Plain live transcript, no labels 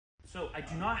So I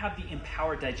do not have the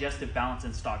Empower Digestive Balance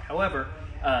in stock. However,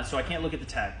 so I can't look at the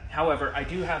tag. However, I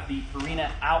do have the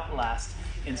Purina Outlast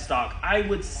in stock. I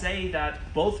would say that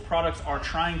both products are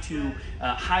trying to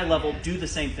high level do the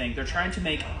same thing. They're trying to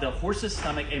make the horse's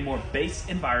stomach a more base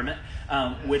environment,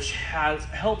 which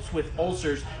helps with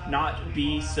ulcers not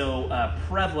be so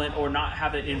prevalent, or not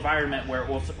have an environment where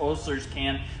ulcers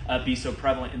can be so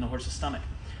prevalent in the horse's stomach.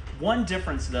 One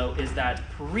difference, though, is that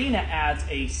Purina adds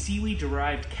a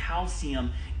seaweed-derived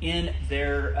calcium in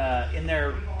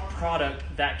their product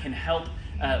that can help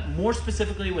more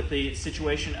specifically with the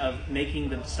situation of making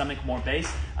the stomach more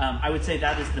base. I would say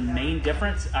that is the main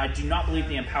difference. I do not believe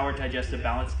the Empowered Digestive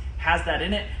Balance has that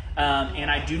in it, and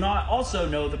I do not also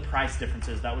know the price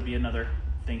differences. That would be another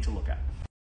thing to look at.